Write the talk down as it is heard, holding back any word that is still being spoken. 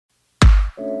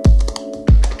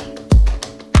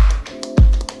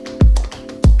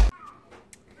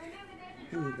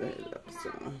move that up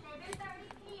some.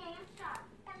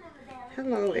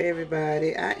 Hello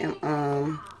everybody. I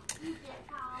am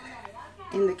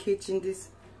in the kitchen this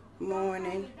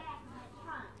morning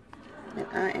and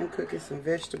I am cooking some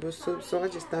vegetable soup, so I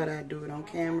just thought I'd do it on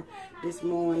camera this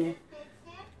morning.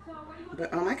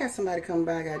 But I got somebody coming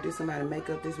by. I gotta do somebody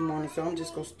makeup this morning, so I'm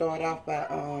just gonna start off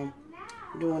by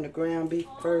doing the ground beef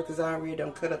first, because I already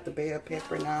done cut up the bell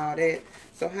pepper and all that.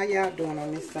 So how y'all doing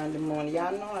on this Sunday morning?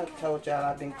 Y'all know I told y'all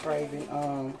I've been craving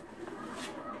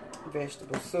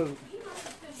vegetable soup.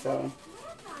 So,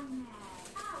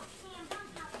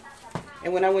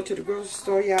 and when I went to the grocery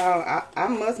store, y'all, I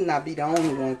must not be the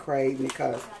only one craving,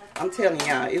 because I'm telling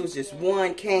y'all, it was just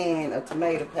one can of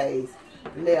tomato paste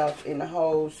left in the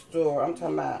whole store. I'm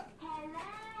talking about,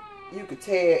 you could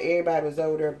tell everybody was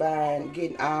over there buying,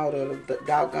 getting all of the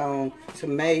doggone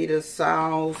tomato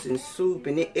sauce and soup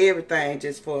and everything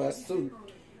just for a soup.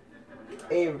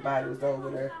 Everybody was over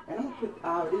there. And I'm going to put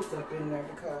all this up in there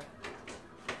because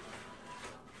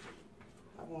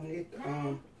I want it.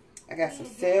 I got some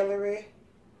celery,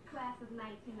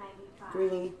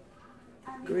 green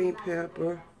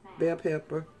pepper, bell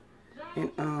pepper,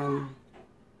 and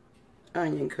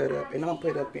onion cut up, and I'll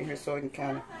put it up in here so it can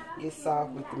kind of get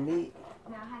soft with the meat.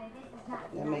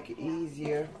 That make it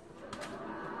easier.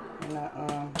 And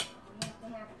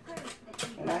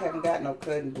I haven't got no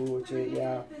cutting board yet,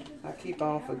 y'all. I keep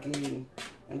on forgetting,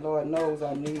 and Lord knows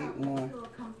I need one.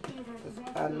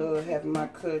 I love having my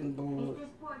cutting board,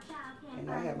 and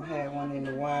I haven't had one in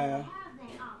a while.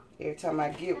 Every time I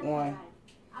get one,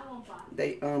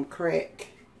 they crack,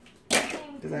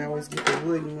 because I always get the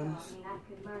wooden ones.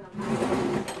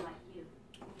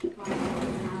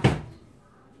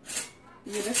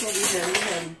 Yeah, that's what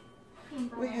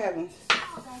we're having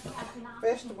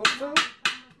vegetable soup.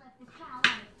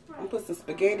 I'm put some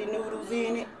spaghetti noodles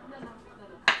in it.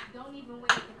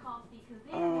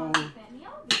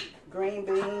 Green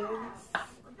beans.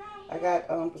 I got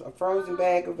a frozen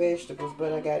bag of vegetables,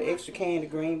 but I got an extra can of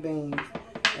green beans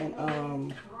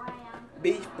and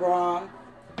beef broth.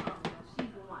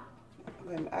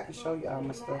 Wait a minute, I can show you all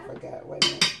my stuff I got. Wait a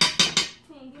minute.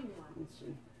 Let's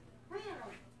see.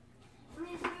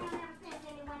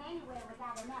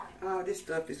 All this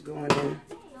stuff is going in.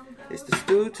 It's the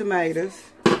stewed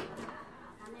tomatoes,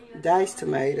 diced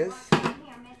tomatoes,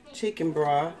 chicken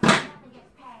broth,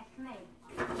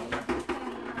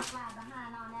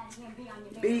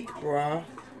 beef broth,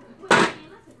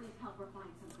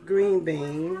 green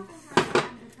beans,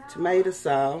 tomato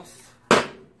sauce,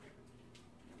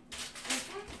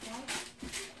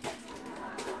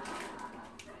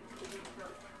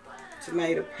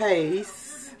 tomato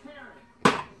paste,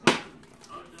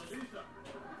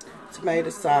 tomato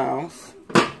sauce.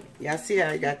 Y'all see how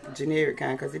I got the generic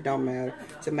kind, because it don't matter.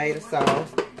 Tomato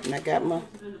sauce. And I got my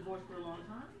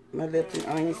Lipton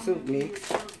onion soup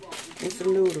mix. And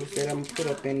some noodles that I'm going to put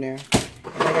up in there.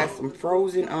 And I got some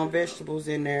frozen vegetables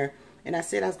in there. And I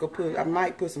said I was going to put, I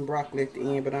might put some broccoli at the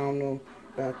end, but I don't know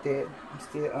about that. I'm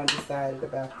still undecided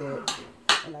about that.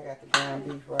 And I got the ground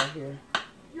beef right here.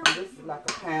 And this is like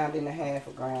 1.5 pounds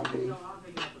of ground beef.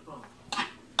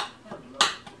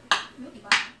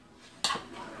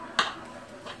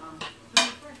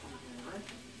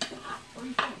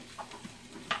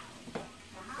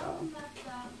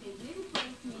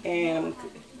 And I'm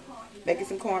making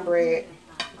some cornbread.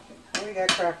 And we got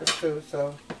crackers too,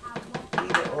 so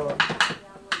either or.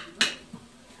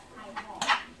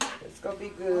 It's gonna be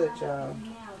good, y'all.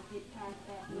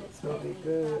 It's gonna be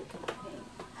good.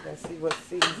 Let's see what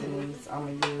seasonings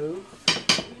I'm gonna use.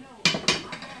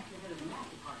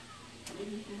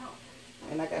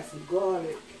 And I got some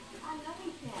garlic.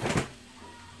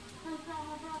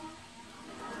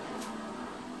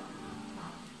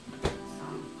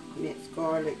 Minced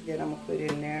garlic that I'm gonna put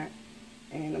in there,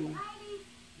 and I'm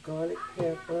garlic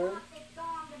pepper,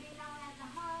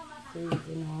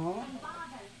 season on,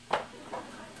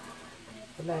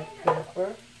 black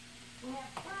pepper,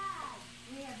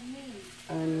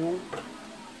 onion,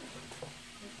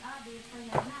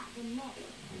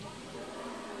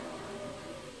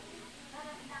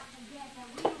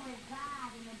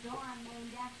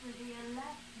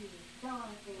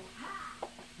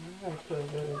 I gotta put a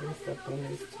little of this up in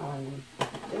this tongue.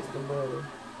 Just a little.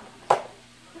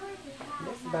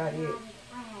 That's about it.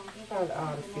 That's probably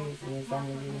all the seasonings I'm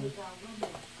gonna use.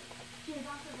 Yeah.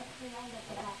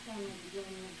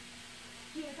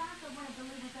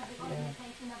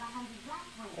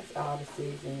 That's all the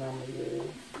seasoning I'm gonna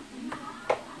use. I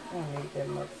don't need that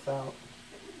much salt.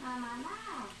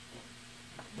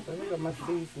 So look at my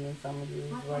seasonings I'm gonna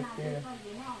use right there.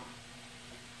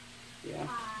 Yeah.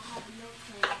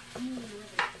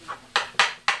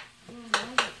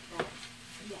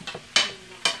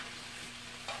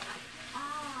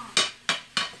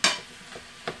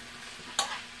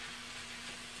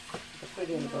 Put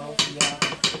in both of y'all.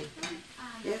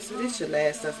 Yeah, so this should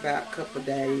last us about a couple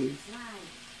days.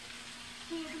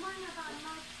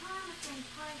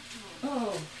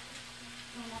 Oh.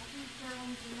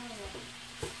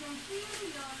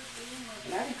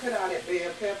 And I didn't cut all that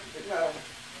bell pepper because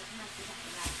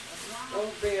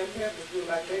those bell peppers look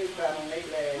like they was out on their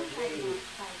last leg.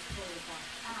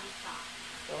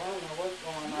 So I don't know what's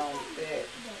going on with that.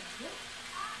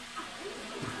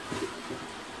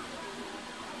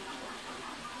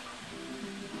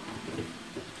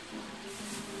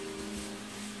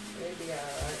 They'll be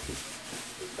alright.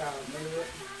 It's all good.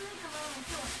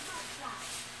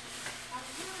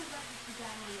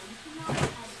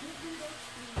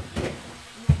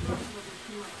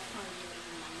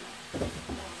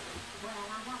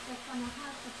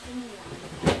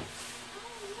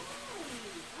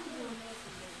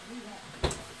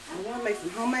 I want to make some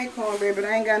homemade cornbread, but I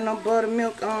ain't got no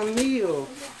buttermilk on meal.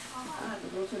 I have to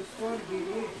go to the store to get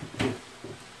it.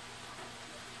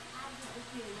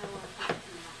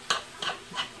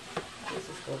 This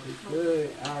is going to be good.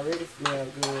 I already smell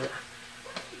good.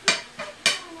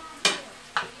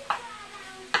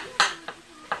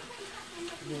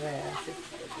 Yeah, this is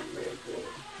going to be real good.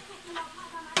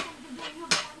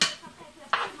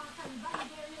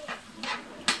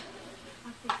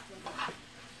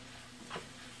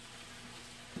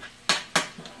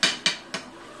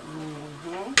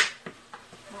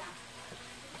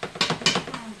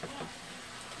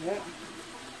 Yep.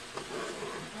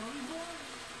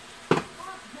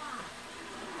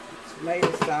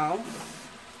 Tomato sauce.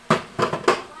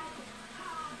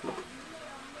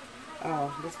 Oh,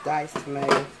 this diced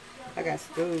tomatoes. I got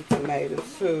stewed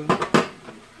tomatoes too. It's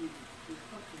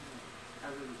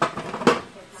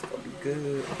gonna be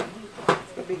good.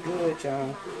 It's gonna be good,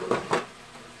 y'all.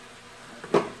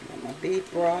 Got my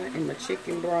beef broth and my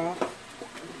chicken broth.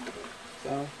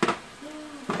 So.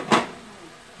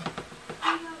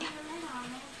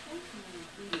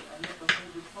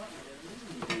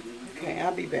 Okay,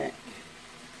 I'll be back.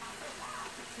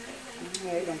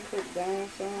 Okay, gonna cook down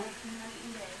some.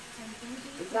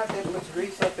 It's not that much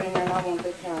grease up in there, and I want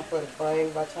that kind of for the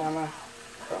flavor. By the time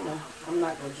I'm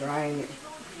not gonna drain it.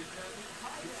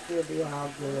 It'll still be all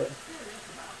good.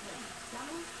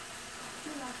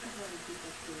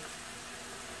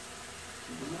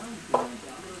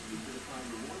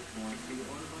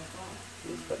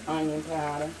 This is the onion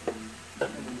powder.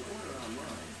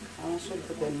 I should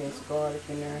put that minced garlic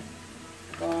in there.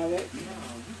 Garlic.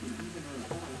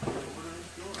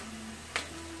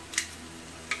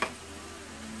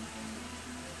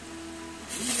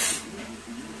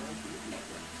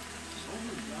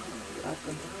 That's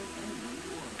enough.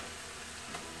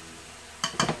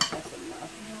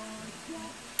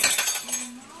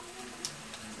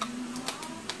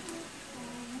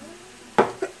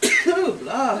 Oh,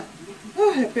 Lord.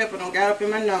 Oh, that pepper done got up in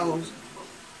my nose.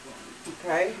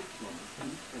 Okay.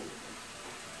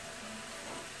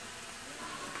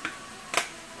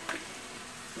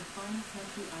 The finest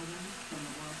healthy items from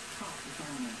the world's top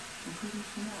designers, including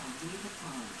Chanel, Louis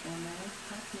Vuitton, Hermes,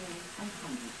 Cartier, and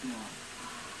hundreds more.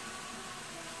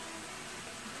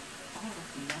 All of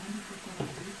the 90% of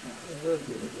retail A little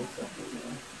bit of this up in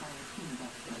there. by a team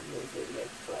that A little bit of that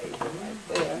flavor right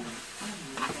there.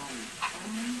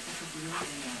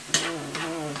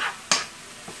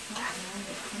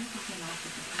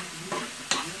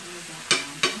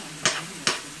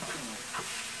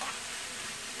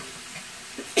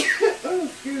 Oh,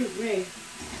 excuse me.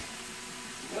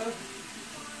 Oh.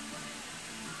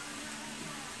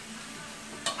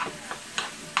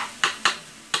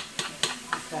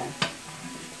 Okay.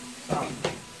 So,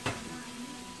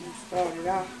 let's start it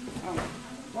off.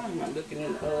 Why am I looking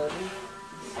in the oven?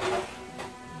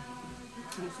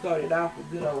 Let's start it off with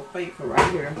good old paper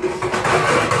right here.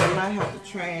 I might have to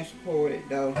transport it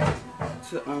though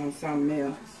to something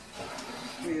else.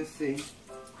 We'll see.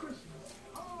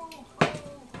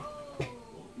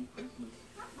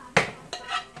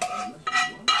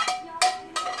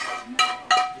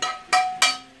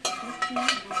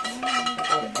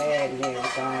 Adding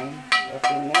everything up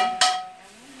in there.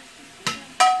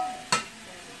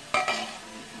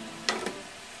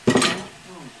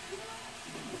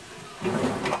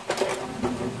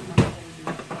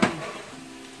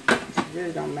 It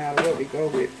really don't matter what we go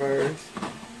with first.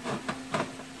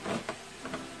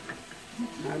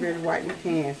 I really wipe my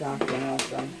cans off there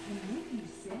also.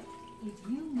 If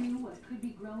you knew what could be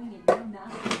growing in your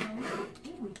master home,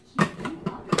 it would keep you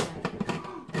up at night.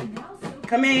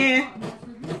 Come in.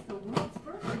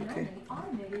 Okay.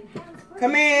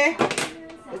 Come in.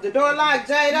 Is the door locked,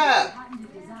 Jada?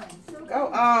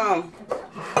 Go,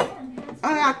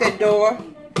 unlock that door.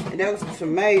 And that was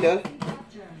tomato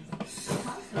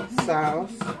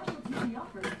sauce.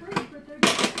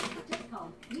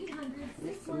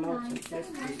 Some more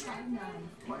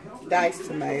diced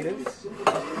tomatoes.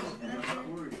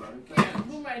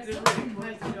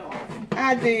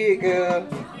 I did, girl.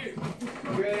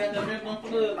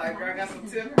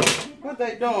 What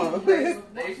they doing?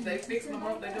 They fixing them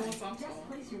up. They doing something.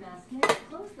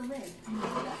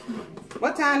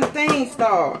 What time the thing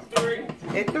start? 3.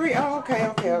 At 3? Oh,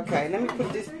 okay. Let me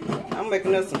put this. I'm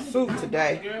making us some soup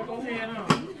today. Girl, go ahead on.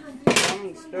 I'm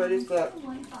gonna stir this up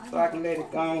so I can let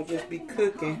it go and just be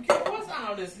cooking. What's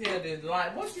all this here? This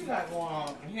light? What you got going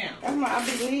on here?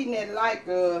 I've been eating that light,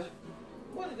 girl.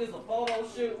 What is this? A photo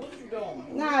shoot? What you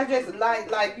doing? Nah, it's just a light,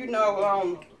 like you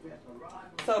know,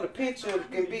 so the picture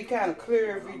can be kind of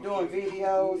clear if you're doing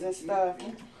videos and stuff.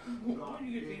 Where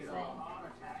you get these from?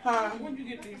 Huh? Where you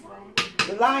get these from?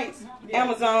 The lights, yeah.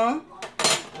 Amazon.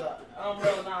 The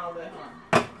umbrella and all that,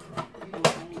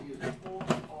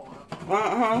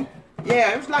 huh?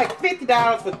 Yeah, it was like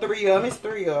 $50 for 3 of them. It's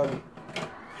 3 of them.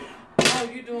 Oh,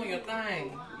 you doing your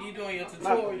thing? You doing your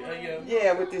tutorial?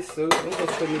 Yeah, with this soup.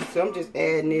 I'm just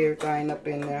adding everything up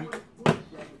in there.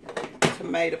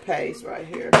 Tomato paste right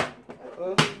here.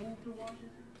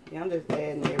 Yeah, I'm just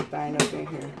adding everything up in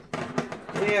here.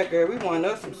 Yeah, girl, we want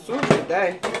us some soup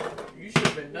today. You should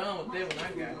have been done with that when I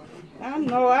got it. I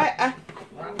know. I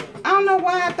don't know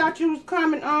why I thought you was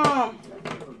coming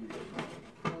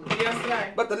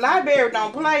Yesterday. But the library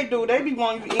don't play, dude. They be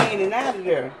wanting you in and out of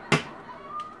there.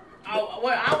 Oh,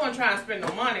 well, I wasn't trying to spend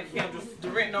no money, Kim, just to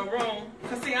rent no room.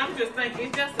 Because, see, I'm just thinking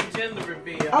it's just a gender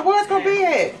reveal. Oh, where's going to be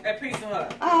at? At Pizza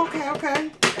Hut. Oh,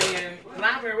 okay. And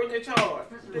library, what they charge?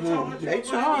 They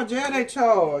charge, yeah, they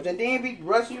charge. And then we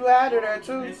rush you out of there,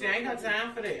 too. And see, I ain't got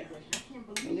time for that.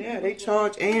 Yeah, they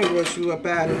charge and rush you up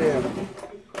out of there.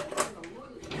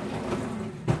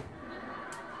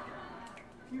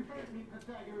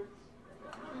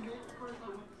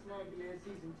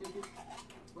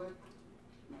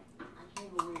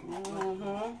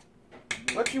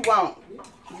 What you want?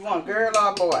 You want girl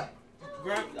or boy?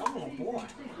 Girl, I want a boy.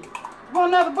 You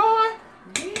want another boy?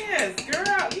 Yes,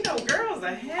 girl. You know, girls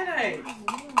are headaches.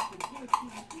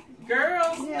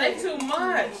 Girls, they too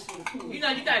much. You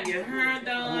know, you gotta get hair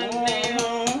done,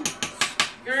 nails.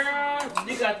 Girl,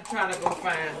 you got to try to go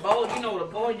find both. You know, the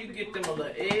boy, you get them a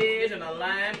little edge and a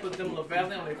line, put them a little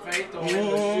valley on their face, throw them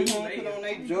little shoes. Put on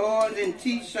their drawers and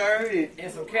t-shirt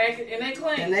and some khaki, and they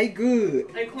clean. And they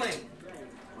good. They clean.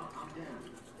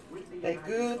 They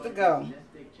good to go.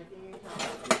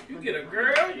 You get a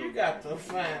girl, you got to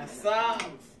find socks,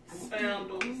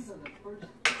 sandals.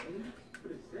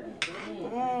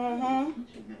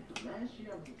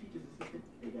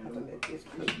 Have to let this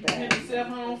cook down. Get yourself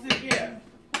home sick yet?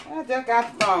 I just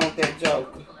got the phone with that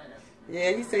joker.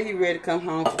 Yeah, he said he ready to come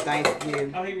home for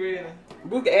Thanksgiving. Oh, he ready?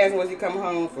 Booker asked me, was he coming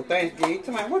home for Thanksgiving? He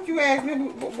told me, what you ask me?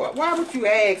 Why would you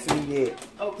ask me that?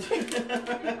 Oh.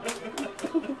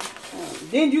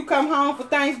 Didn't you come home for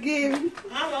Thanksgiving?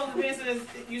 How long has it been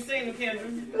since you seen him, Kendra?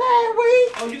 Last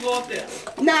week. Oh, you go up there?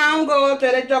 Nah, I don't go up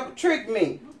there. That joker tricked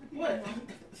me. What?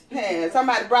 Yeah,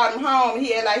 somebody brought him home.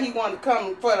 He had like he wanted to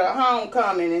come for the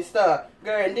homecoming and stuff.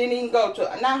 Girl, and didn't even go to,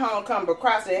 not homecoming, but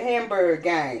cross the Hamburg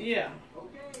game. Yeah.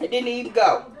 It didn't even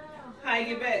go. How you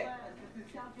get back?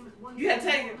 You had to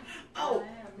take him. Oh.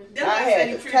 I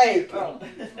had to take him.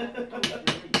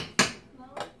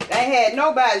 They had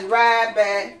nobody's ride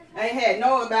back. They had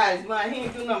nobody's money. He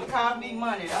didn't do nothing cost me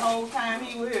money the whole time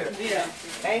he was here. Yeah.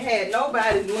 They had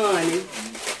nobody's money.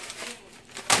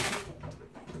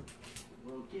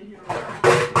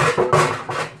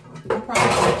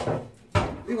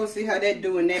 We're going to see how that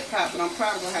do in that pot, but I'm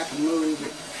probably going to have to move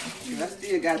it. I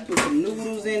still got to put some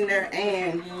noodles in there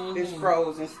and this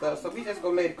frozen stuff. So we just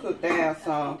going to let it cook down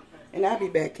some. And I'll be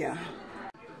back, y'all.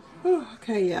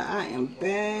 Okay, y'all, I am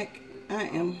back. I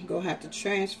am going to have to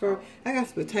transfer. I got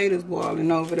some potatoes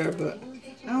boiling over there, but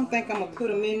I don't think I'm going to put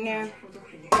them in there.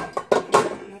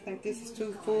 I think this is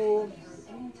too full.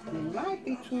 It might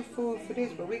be too full for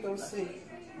this, but we're going to see.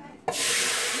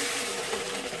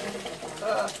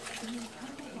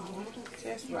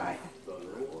 That's right.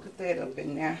 Put that up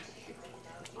in there.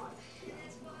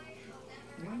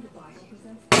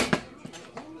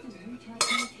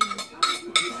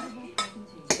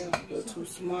 That's a little too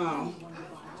small.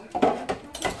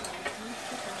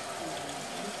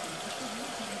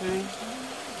 Okay.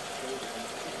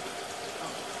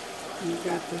 You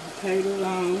got the potatoes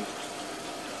on.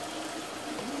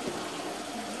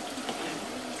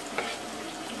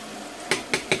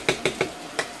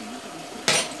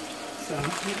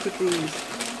 put these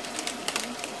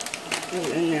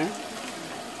in there.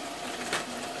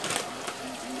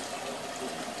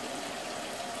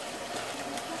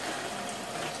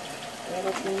 That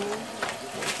up in there.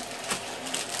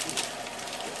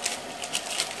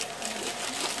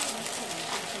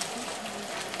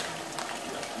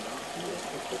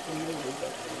 Put the noodles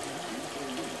up in there.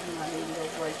 I'm not even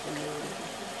gonna break the noodles.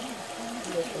 I'm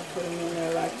just gonna put them in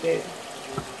there like that.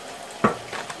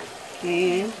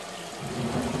 And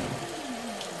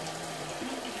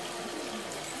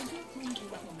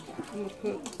I'm gonna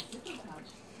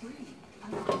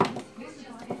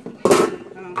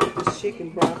put the chicken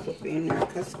broth up in there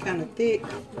because it's kind of thick.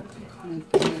 I'm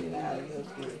thinning it out a little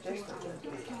bit, just a little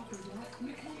bit.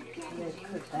 Let it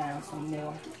cook down some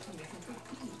more.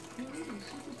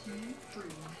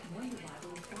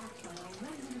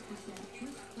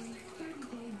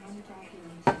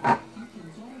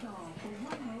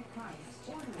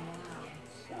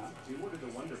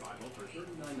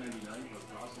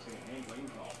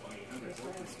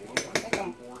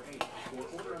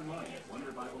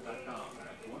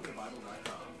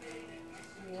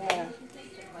 Yeah,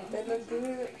 that look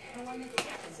good.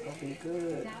 It's gonna be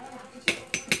good.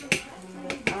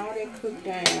 All that cooked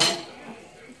down.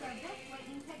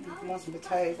 If you want some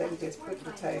potatoes, they can just put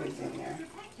the potatoes in there.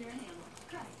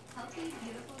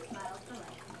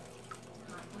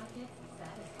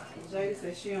 Jada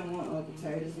said she don't want no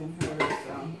potatoes in hers,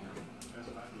 so.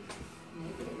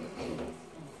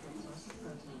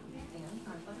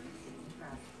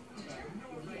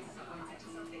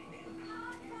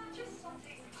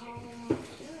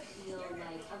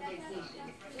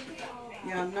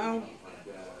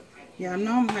 Y'all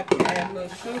know I'm gonna have to add a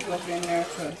little sugar up in there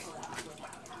because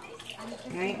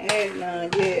I ain't added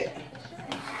none yet.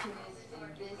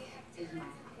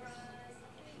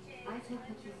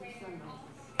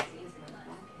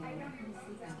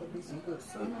 This could be some good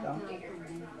soup though.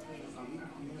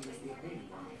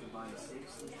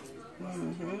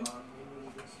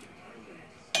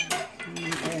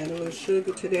 Add a little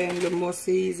sugar to that and a little more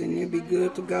seasoning, it'll be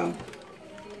good to go.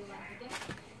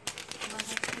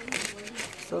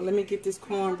 So let me get this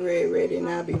cornbread ready and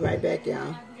I'll be right back,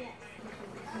 y'all.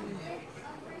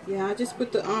 Yeah, I just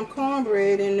put the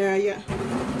cornbread in there. Yeah,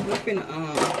 I'm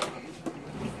gonna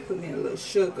put me a little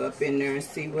sugar up in there and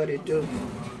see what it do.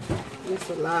 It's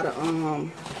a lot of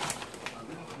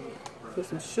put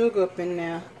some sugar up in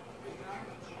there.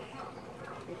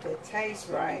 Get that taste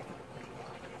right.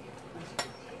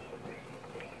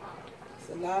 It's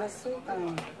a lot of soup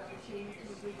on.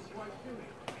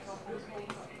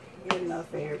 Good enough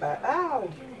for everybody. Oh!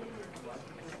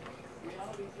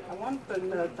 I want to put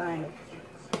another thing of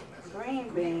green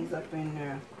beans up in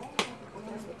there.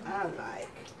 That's what I like.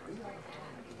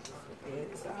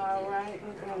 It's alright.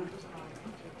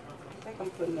 I think I'm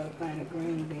putting another thing of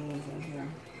green beans in here.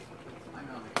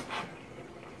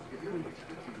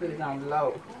 Put it on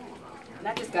low. And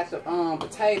I just got the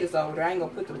potatoes over there. I ain't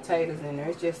gonna put the potatoes in there.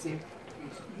 It's just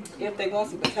if they want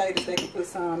some potatoes, they can put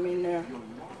some in there.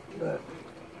 But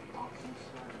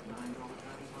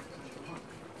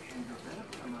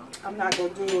I'm not gonna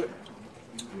do it.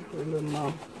 Put a little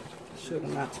more sugar,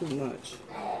 not too much.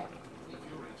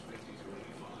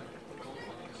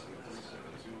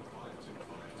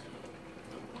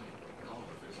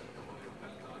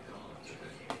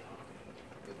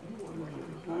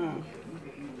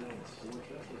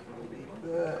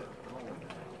 Good.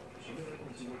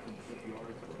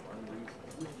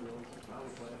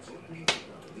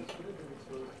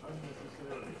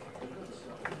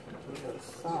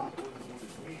 Salt.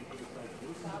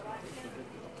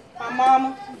 Hi,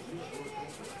 Mama.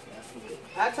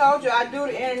 I told you I'd do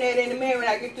the internet in a minute when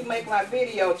I get to make my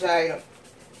video, Jada.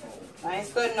 I ain't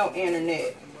studying no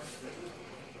internet.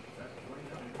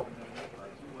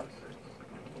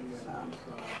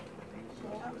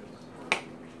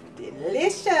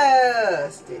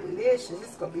 Delicious. Delicious. This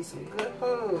is going to be some good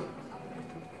food.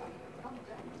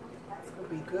 It's going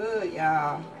to be good,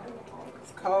 y'all.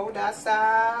 It's cold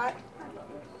outside.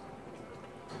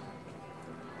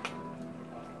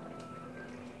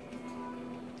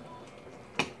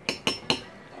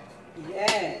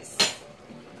 Yes.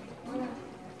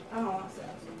 Oh,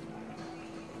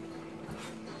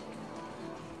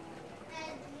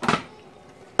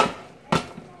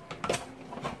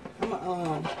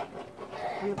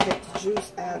 I'm gonna take the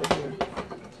juice out of here.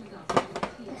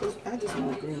 I just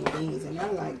want green beans, and I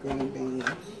like green beans.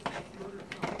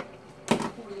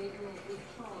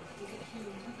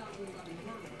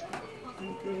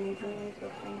 Green beans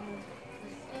up in here.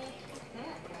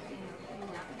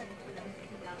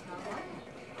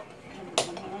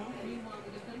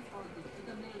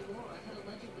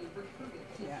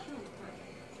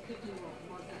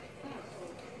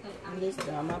 And this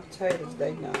done. My potatoes,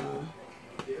 they done.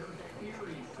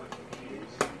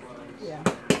 Yeah,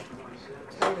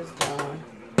 potatoes done.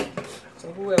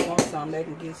 So whoever wants some, they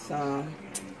can get some.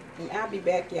 And I'll be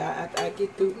back, y'all, after I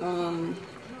get through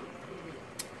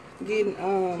getting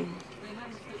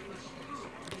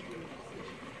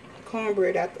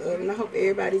cornbread out the oven. I hope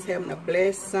everybody's having a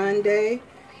blessed Sunday.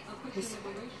 It's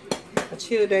a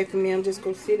chill day for me. I'm just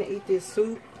gonna sit and eat this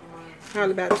soup.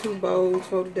 Probably about 2 bowls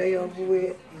for the day over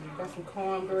with. Got some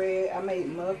cornbread. I made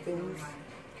muffins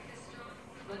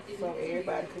so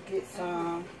everybody could get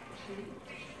some.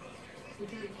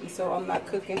 And so I'm not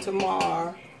cooking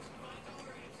tomorrow.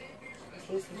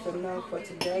 This is enough for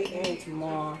today and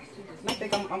tomorrow. I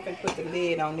think I'm gonna put the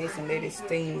lid on this and let it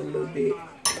steam a little bit.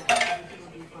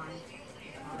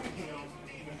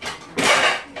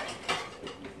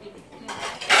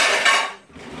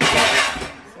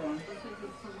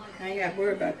 I ain't got to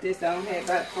worry about this. I don't have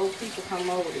about 4 people come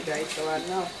over today, so I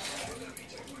know.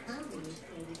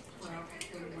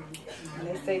 And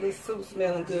they say this soup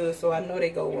smelling good, so I know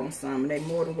they go want some. They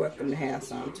more than welcome to have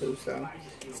some too, so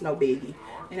it's no biggie.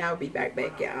 And I'll be back,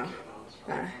 y'all.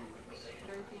 Bye.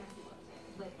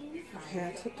 Okay,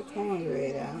 I took the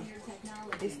cornbread out.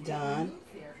 It's done.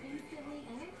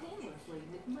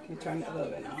 You can turn the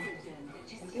oven on.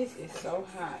 And this is so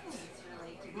hot.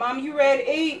 Mom, you ready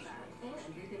to eat?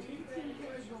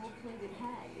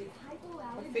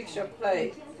 Fix your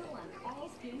plate.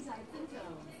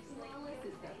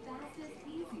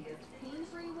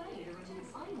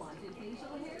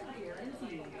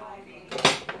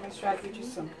 Let's try to get you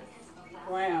some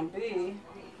ground beef.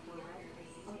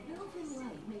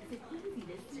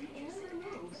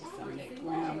 Some of that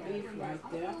ground beef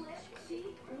right there.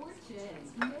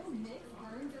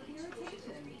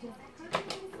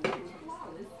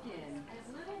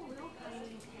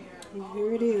 And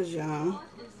here it is, y'all.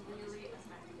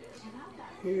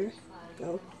 Here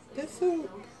go the soup.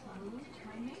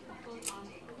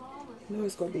 I know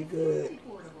it's gonna be good.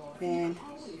 And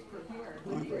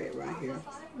cornbread right here.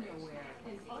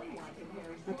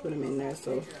 I put them in there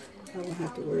so I won't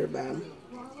have to worry about them.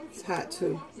 It's hot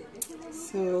too.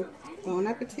 So bon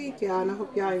appetit, y'all, and I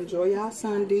hope y'all enjoy y'all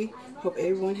Sunday. Hope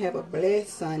everyone have a blessed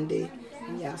Sunday.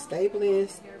 And y'all stay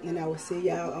blessed. And I will see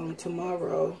y'all on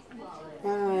tomorrow.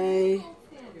 Bye.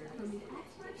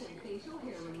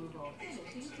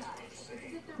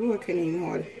 Ooh, I couldn't even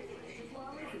hardly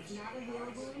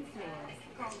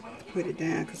put it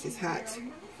down because it's hot.